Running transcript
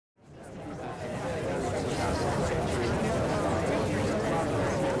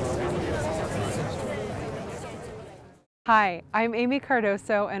Hi, I'm Amy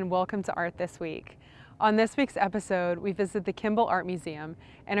Cardoso and welcome to Art This Week. On this week's episode, we visit the Kimbell Art Museum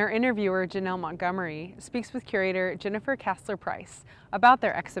and our interviewer, Janelle Montgomery, speaks with curator Casler Price about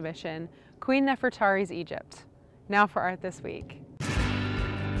their exhibition, Queen Nefertari's Egypt. Now for Art This Week.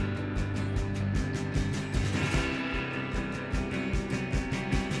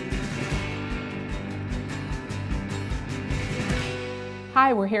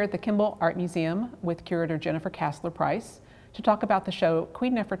 Hi, we're here at the Kimbell Art Museum with curator Casler Price to talk about the show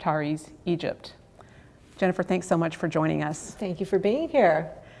Queen Nefertari's Egypt. Jennifer, thanks so much for joining us. Thank you for being here.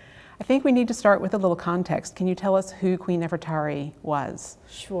 I think we need to start with a little context. Can you tell us who Queen Nefertari was?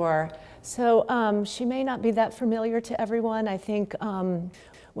 Sure. So she may not be that familiar to everyone. I think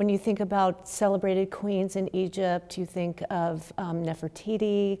when you think about celebrated queens in Egypt, you think of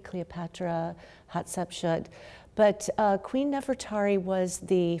Nefertiti, Cleopatra, Hatshepsut. But Queen Nefertari was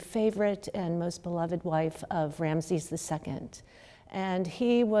the favorite and most beloved wife of Ramses II. And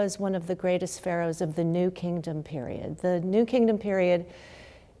he was one of the greatest pharaohs of the New Kingdom period. The New Kingdom period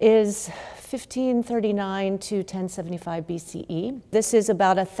is 1539 to 1075 BCE. This is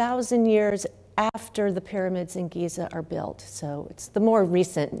about 1,000 years after the pyramids in Giza are built. So it's the more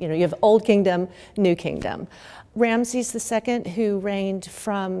recent, you have Old Kingdom, New Kingdom. Ramses II, who reigned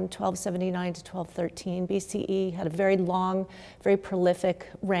from 1279 to 1213 BCE, had a very long, very prolific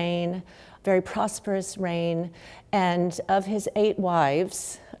reign, very prosperous reign. And of his 8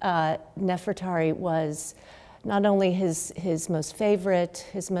 wives, Nefertari was not only his most favorite,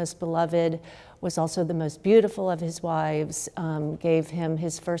 his most beloved, was also the most beautiful of his wives, gave him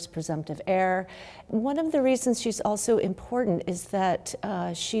his first presumptive heir. One of the reasons she's also important is that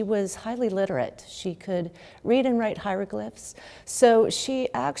she was highly literate. She could read and write hieroglyphs. So she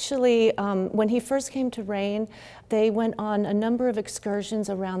actually, when he first came to reign, they went on a number of excursions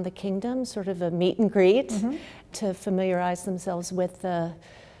around the kingdom, sort of a meet and greet, to familiarize themselves with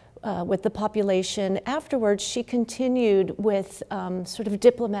the population. Afterwards, she continued with sort of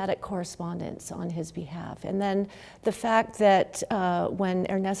diplomatic correspondence on his behalf. And then the fact that when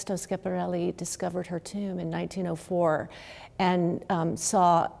Ernesto Schiaparelli discovered her tomb in 1904 and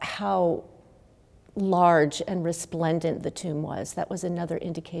saw how large and resplendent the tomb was, that was another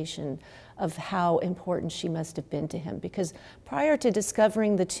indication of how important she must have been to him. Because prior to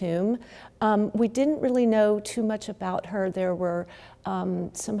discovering the tomb, we didn't really know too much about her. There were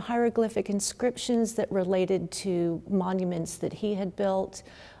some hieroglyphic inscriptions that related to monuments that he had built.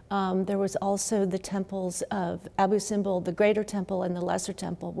 There was also the temples of Abu Simbel, the Greater Temple and the Lesser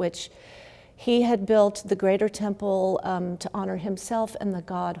Temple, which he had built the Greater Temple to honor himself and the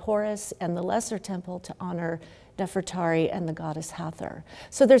god Horus, and the Lesser Temple to honor Nefertari and the goddess Hathor.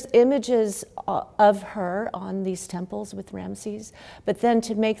 So there's images of her on these temples with Ramses, but then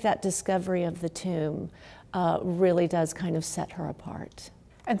to make that discovery of the tomb really does kind of set her apart.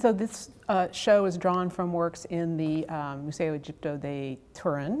 And so this show is drawn from works in the Museo Egitto di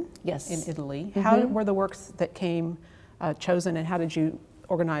Turin in Italy. How were the works that came chosen, and how did you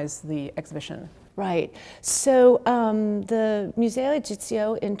organize the exhibition? Right. So the Museo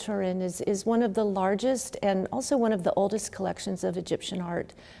Egizio in Turin is one of the largest and also one of the oldest collections of Egyptian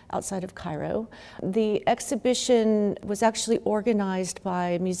art outside of Cairo. The exhibition was actually organized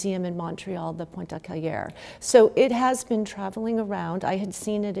by a museum in Montreal, the Pointe-à-Callière. So it has been traveling around. I had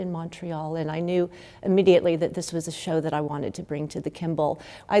seen it in Montreal, and I knew immediately that this was a show that I wanted to bring to the Kimbell.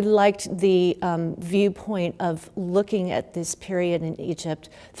 I liked the viewpoint of looking at this period in Egypt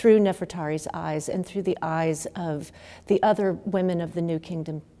through Nefertari's eyes and through the eyes of the other women of the New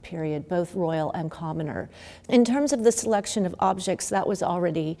Kingdom period, both royal and commoner. In terms of the selection of objects, that was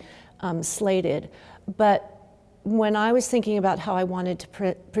already slated. But when I was thinking about how I wanted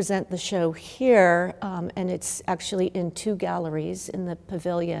to present the show here, and it's actually in 2 galleries in the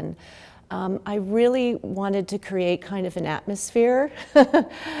pavilion, I really wanted to create kind of an atmosphere.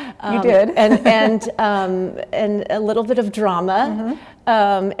 You did. and a little bit of drama.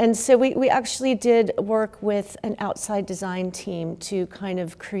 And so we actually did work with an outside design team to kind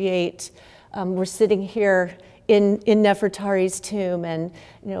of create, we're sitting here in Nefertari's tomb, and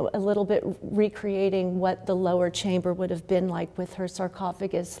a little bit recreating what the lower chamber would have been like with her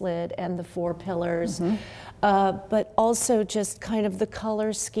sarcophagus lid and the 4 pillars. But also just kind of the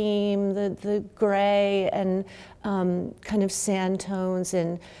color scheme, the gray and kind of sand tones,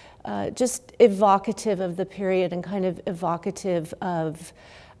 and just evocative of the period and kind of evocative of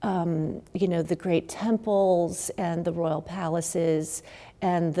the great temples and the royal palaces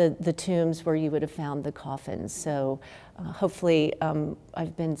and the tombs where you would have found the coffins. So hopefully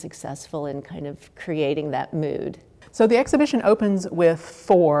I've been successful in kind of creating that mood. So the exhibition opens with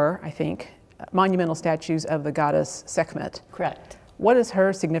 4, I think, monumental statues of the goddess Sekhmet. Correct. What is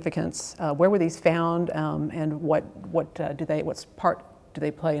her significance? Where were these found, and what part do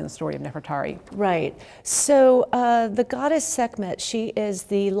they play in the story of Nefertari? Right. So the goddess Sekhmet, she is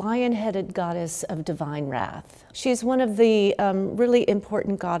the lion-headed goddess of divine wrath. She's one of the really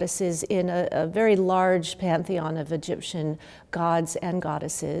important goddesses in a very large pantheon of Egyptian gods and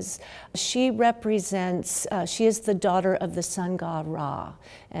goddesses. She represents, she is the daughter of the sun god Ra,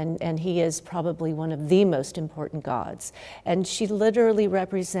 and he is probably one of the most important gods. And she literally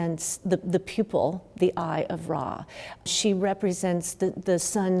represents the pupil, the eye of Ra. She represents the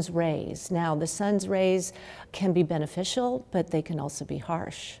sun's rays. Now, the sun's rays can be beneficial, but they can also be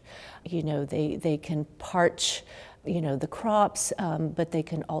harsh. You know, they can parch, you know, the crops, but they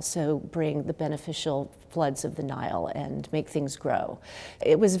can also bring the beneficial floods of the Nile and make things grow.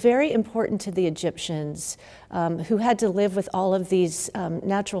 It was very important to the Egyptians, who had to live with all of these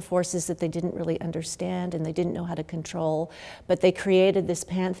natural forces that they didn't really understand and they didn't know how to control, but they created this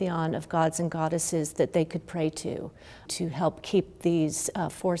pantheon of gods and goddesses that they could pray to help keep these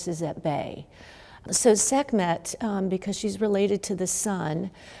forces at bay. So Sekhmet, because she's related to the sun,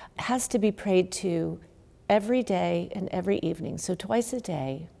 has to be prayed to every day and every evening, so twice a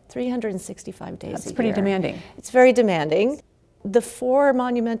day, 365 days a year. That's pretty demanding. It's very demanding. The 4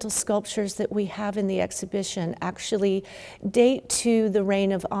 monumental sculptures that we have in the exhibition actually date to the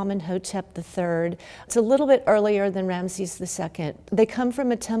reign of Amenhotep III. It's a little bit earlier than Ramses II. They come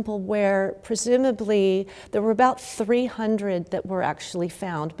from a temple where presumably there were about 300 that were actually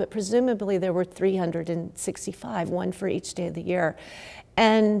found, but presumably there were 365, one for each day of the year.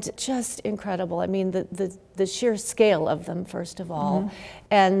 And just incredible. I mean, the sheer scale of them, first of all,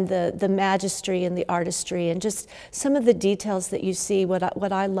 and the magistry and the artistry, and just some of the details that you see.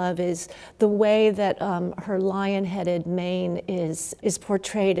 What I love is the way that her lion-headed mane is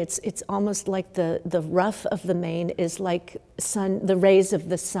portrayed. It's almost like the ruff of the mane is like the rays of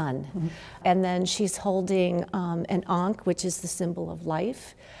the sun. And then she's holding an ankh, which is the symbol of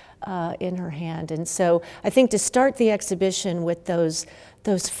life, in her hand. And so I think to start the exhibition with those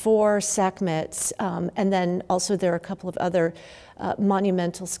 4 Sekhmets, and then also there are a couple of other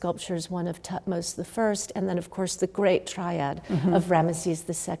monumental sculptures, one of Thutmose I, and then of course the great triad of Ramesses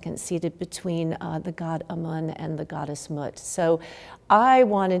II seated between the god Amun and the goddess Mut. So I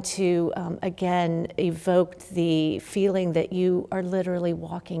wanted to, again, evoke the feeling that you are literally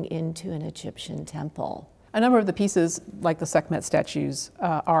walking into an Egyptian temple. A number of the pieces, like the Sekhmet statues,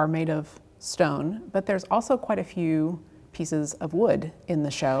 are made of stone, but there's also quite a few pieces of wood in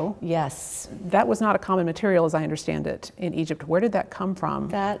the show. Yes. That was not a common material, as I understand it, in Egypt. Where did that come from?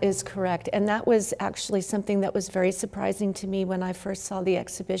 That is correct. And that was actually something that was very surprising to me when I first saw the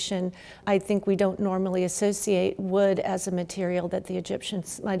exhibition. I think we don't normally associate wood as a material that the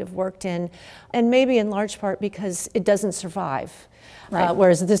Egyptians might have worked in, and maybe in large part because it doesn't survive. Right.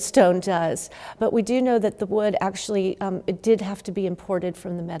 Whereas the stone does. But we do know that the wood actually, it did have to be imported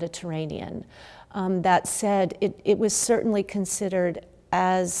from the Mediterranean. That said, it was certainly considered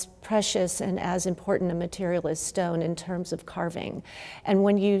as precious and as important a material as stone in terms of carving. And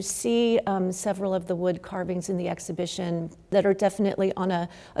when you see several of the wood carvings in the exhibition that are definitely on a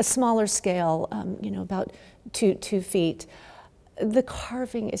smaller scale, you know, about two feet, the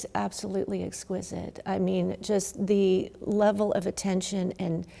carving is absolutely exquisite. I mean, just the level of attention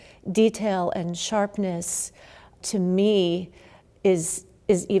and detail and sharpness, to me, is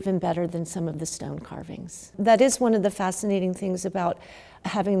even better than some of the stone carvings. That is one of the fascinating things about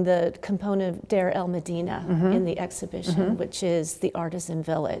having the component of Deir el Medina in the exhibition, which is the artisan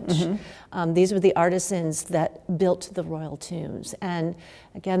village. These were the artisans that built the royal tombs. And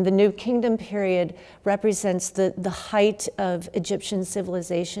again, the New Kingdom period represents the height of Egyptian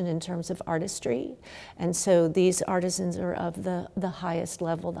civilization in terms of artistry. And so these artisans are of the highest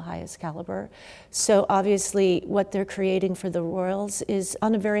level, the highest caliber. So obviously what they're creating for the royals is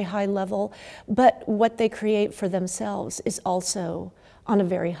on a very high level, but what they create for themselves is also on a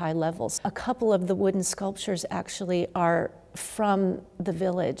very high level. A couple of the wooden sculptures actually are from the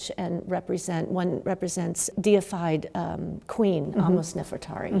village and one represents deified queen, almost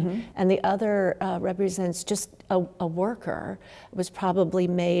Nefertari, and the other represents just a worker. It was probably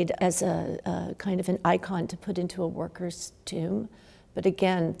made as a kind of an icon to put into a worker's tomb. But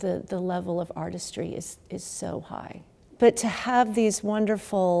again, the level of artistry is so high. But to have these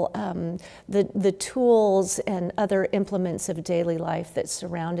wonderful, the tools and other implements of daily life that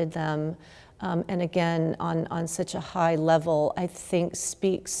surrounded them, and again, on such a high level, I think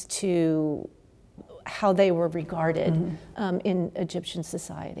speaks to how they were regarded in Egyptian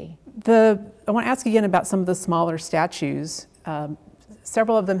society. I want to ask again about some of the smaller statues.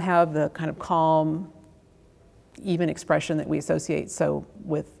 several of them have the kind of calm, even expression that we associate so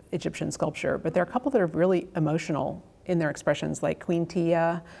with Egyptian sculpture, but there are a couple that are really emotional in their expressions, like Queen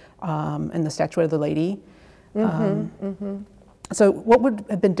Tia and the Statuette of the Lady. So what would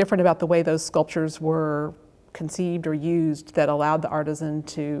have been different about the way those sculptures were conceived or used that allowed the artisan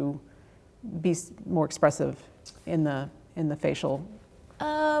to be more expressive in the facial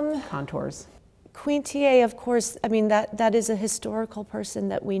contours? Queen Tia, of course, I mean, that is a historical person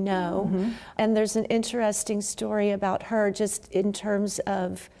that we know. And there's an interesting story about her just in terms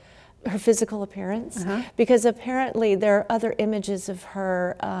of her physical appearance, because apparently there are other images of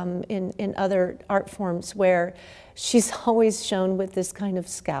her in other art forms where she's always shown with this kind of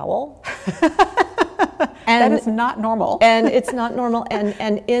scowl. And that is not normal. And it's not normal.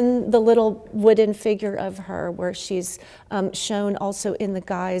 And in the little wooden figure of her, where she's shown also in the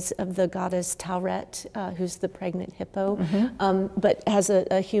guise of the goddess Tauret, who's the pregnant hippo, but has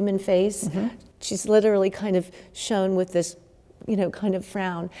a human face, she's literally kind of shown with this, you know, kind of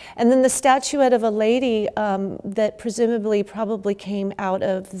frown. And then the statuette of a lady that presumably probably came out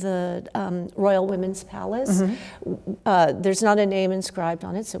of the Royal Women's Palace. There's not a name inscribed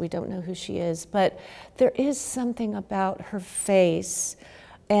on it, so we don't know who she is, but there is something about her face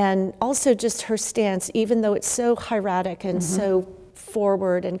and also just her stance, even though it's so hieratic and so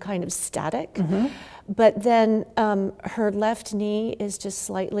forward and kind of static. But then her left knee is just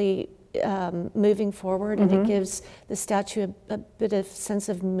slightly moving forward, and it gives the statue a bit of sense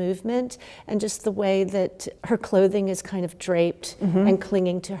of movement, and just the way that her clothing is kind of draped and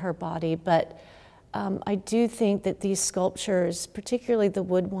clinging to her body. But I do think that these sculptures, particularly the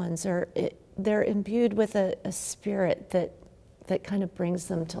wood ones, they're imbued with a spirit that kind of brings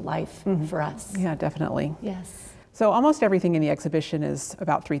them to life for us. Yeah, definitely. Yes. So almost everything in the exhibition is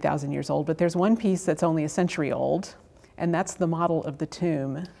about 3,000 years old, but there's one piece that's only a century old, and that's the model of the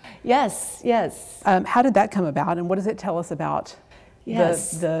tomb. Yes, yes. How did that come about, and what does it tell us about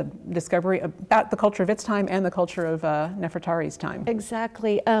the discovery, about the culture of its time and the culture of Nefertari's time?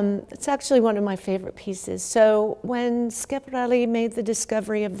 Exactly. It's actually one of my favorite pieces. So when Schiaparelli made the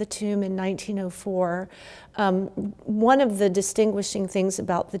discovery of the tomb in 1904, one of the distinguishing things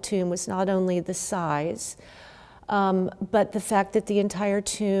about the tomb was not only the size, but the fact that the entire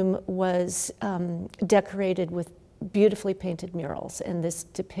tomb was decorated with beautifully painted murals, and this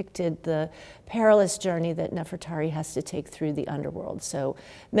depicted the perilous journey that Nefertari has to take through the underworld. So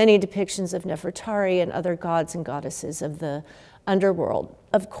many depictions of Nefertari and other gods and goddesses of the underworld.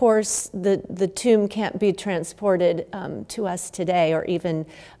 Of course, the tomb can't be transported to us today, or even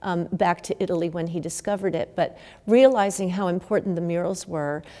back to Italy when he discovered it, but realizing how important the murals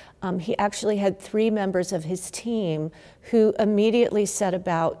were, he actually had 3 members of his team who immediately set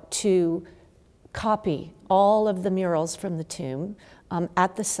about to copy all of the murals from the tomb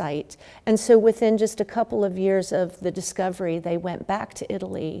at the site. And so within just a couple of years of the discovery, they went back to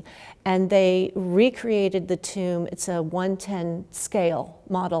Italy and they recreated the tomb. It's a 1:10 scale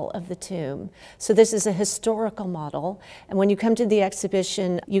model of the tomb. So this is a historical model. And when you come to the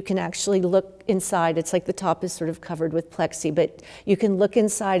exhibition, you can actually look inside. It's like the top is sort of covered with plexi, but you can look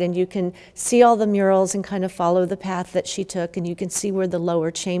inside and you can see all the murals and kind of follow the path that she took. And you can see where the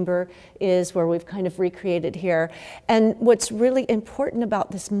lower chamber is, where we've kind of recreated here. And what's really important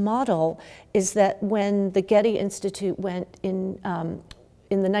about this model is that when the Getty Institute went in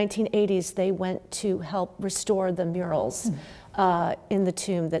the 1980s, they went to help restore the murals in the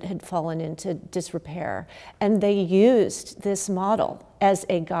tomb that had fallen into disrepair. And they used this model as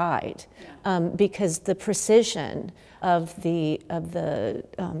a guide because the precision of the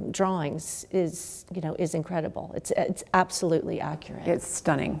drawings is incredible. It's absolutely accurate. It's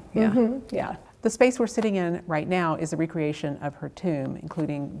stunning. Yeah, yeah. The space we're sitting in right now is a recreation of her tomb,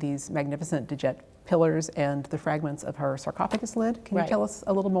 including these magnificent Djet pillars and the fragments of her sarcophagus lid. Can you tell us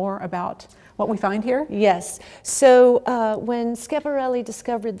a little more about what we find here? Yes. So when Schiaparelli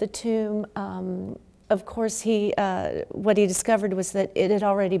discovered the tomb, of course, what he discovered was that it had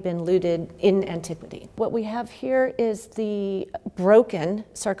already been looted in antiquity. What we have here is the broken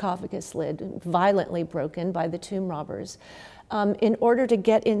sarcophagus lid, violently broken by the tomb robbers, in order to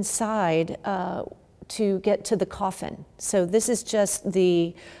get inside to get to the coffin. So this is just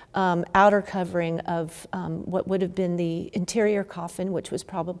the outer covering of what would have been the interior coffin, which was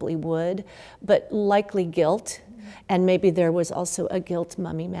probably wood, but likely gilt. and maybe there was also a gilt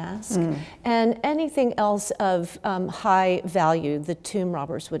mummy mask, and anything else of high value the tomb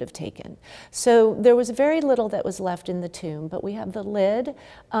robbers would have taken. So there was very little that was left in the tomb, but we have the lid,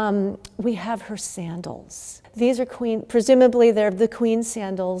 we have her sandals. These are presumably they're the queen's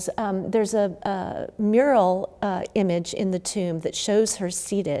sandals. There's a mural image in the tomb that shows her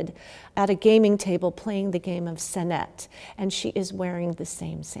seated at a gaming table playing the game of Senet, and she is wearing the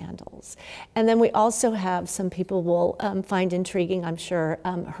same sandals. And then we also have, some people will find intriguing, I'm sure,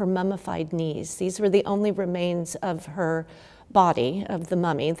 her mummified knees. These were the only remains of her body, of the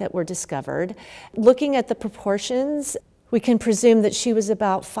mummy, that were discovered. Looking at the proportions, we can presume that she was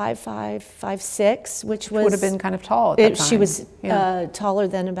about 5'5", 5'6", which was... would have been kind of tall at that time. She was taller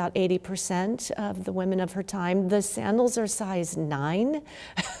than about 80% of the women of her time. The sandals are size 9.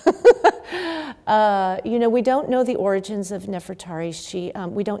 You know, we don't know the origins of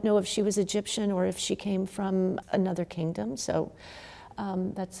Nefertari. We don't know if she was Egyptian or if she came from another kingdom, so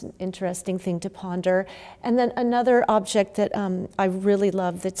that's an interesting thing to ponder. And then another object that I really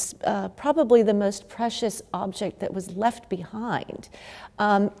love, that's probably the most precious object that was left behind,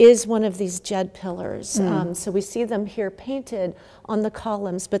 is one of these jed pillars. So we see them here painted on the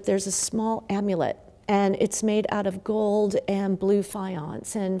columns, but there's a small amulet, and it's made out of gold and blue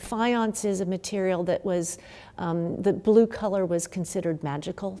faience. And faience is a material that was, the blue color was considered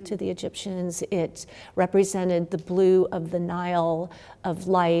magical to the Egyptians. It represented the blue of the Nile, of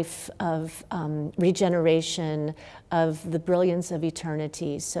life, of regeneration, of the brilliance of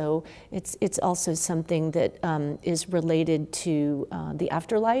eternity. So it's also something that is related to the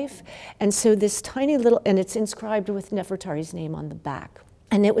afterlife. And so this tiny little, and it's inscribed with Nefertari's name on the back.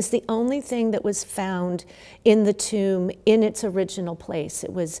 And it was the only thing that was found in the tomb in its original place.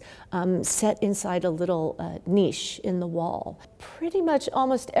 It was set inside a little niche in the wall. Pretty much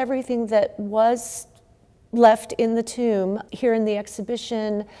almost everything that was left in the tomb here in the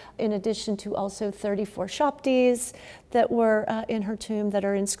exhibition, in addition to also 34 shoptis that were in her tomb that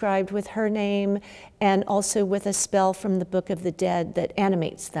are inscribed with her name, and also with a spell from the Book of the Dead that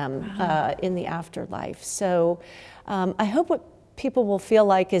animates them in the afterlife. So I hope what people will feel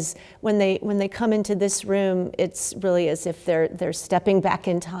like is when they come into this room, it's really as if they're stepping back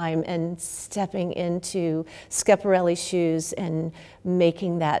in time and stepping into Schiaparelli's shoes and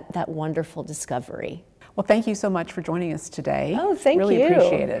making that wonderful discovery. Well, thank you so much for joining us today. Oh, thank you. Really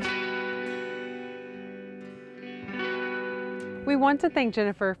appreciate it. We want to thank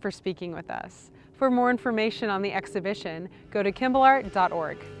Jennifer for speaking with us. For more information on the exhibition, go to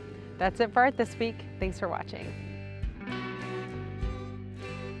kimbellart.org. That's it for Art This Week. Thanks for watching.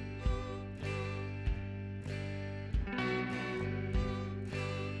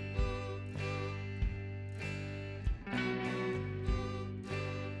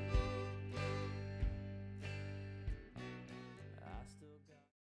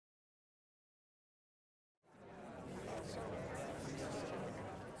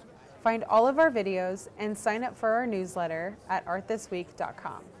 Find all of our videos and sign up for our newsletter at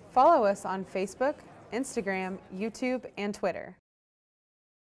artthisweek.com. Follow us on Facebook, Instagram, YouTube, and Twitter.